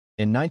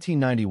In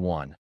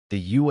 1991, the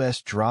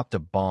U.S. dropped a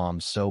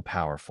bomb so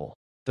powerful,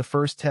 the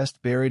first test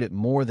buried it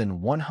more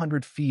than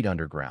 100 feet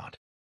underground,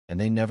 and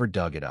they never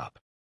dug it up.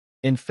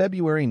 In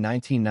February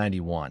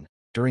 1991,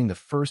 during the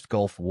First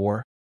Gulf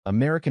War,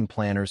 American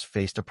planners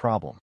faced a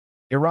problem.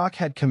 Iraq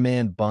had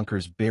command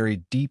bunkers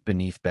buried deep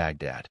beneath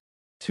Baghdad,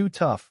 too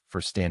tough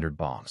for standard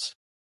bombs.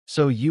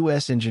 So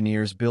U.S.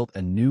 engineers built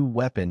a new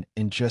weapon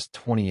in just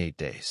 28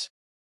 days.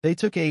 They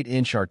took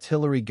 8-inch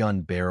artillery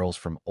gun barrels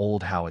from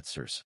old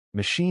howitzers,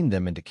 machined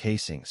them into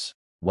casings,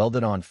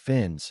 welded on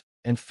fins,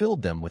 and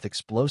filled them with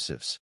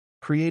explosives,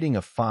 creating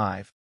a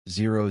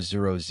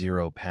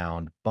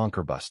 5,000-pound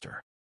bunker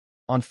buster.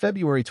 On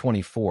February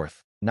 24,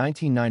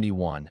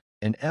 1991,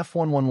 an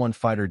F-111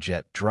 fighter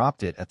jet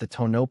dropped it at the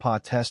Tonopah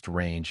Test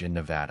Range in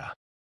Nevada.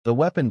 The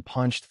weapon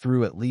punched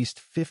through at least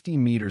 50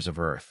 meters of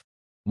earth,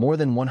 more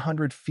than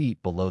 100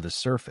 feet below the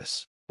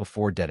surface,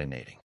 before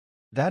detonating.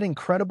 That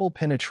incredible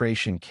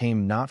penetration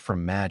came not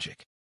from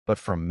magic, but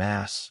from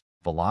mass,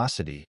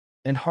 velocity,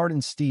 and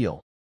hardened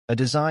steel, a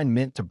design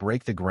meant to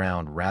break the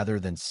ground rather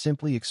than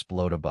simply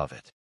explode above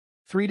it.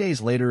 3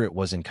 days later it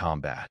was in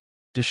combat,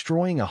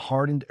 destroying a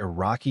hardened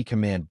Iraqi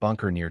command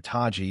bunker near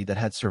Taji that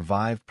had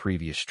survived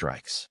previous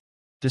strikes.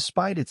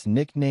 Despite its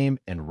nickname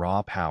and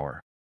raw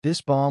power,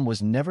 this bomb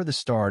was never the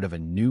start of a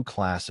new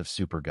class of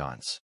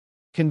superguns.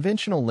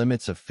 Conventional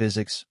limits of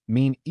physics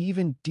mean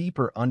even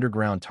deeper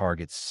underground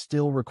targets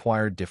still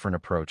require different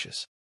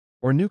approaches,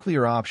 or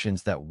nuclear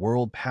options that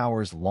world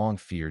powers long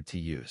feared to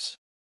use.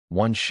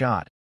 One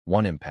shot,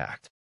 one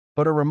impact.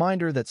 But a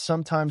reminder that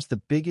sometimes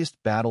the biggest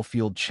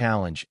battlefield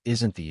challenge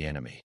isn't the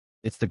enemy,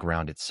 it's the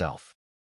ground itself.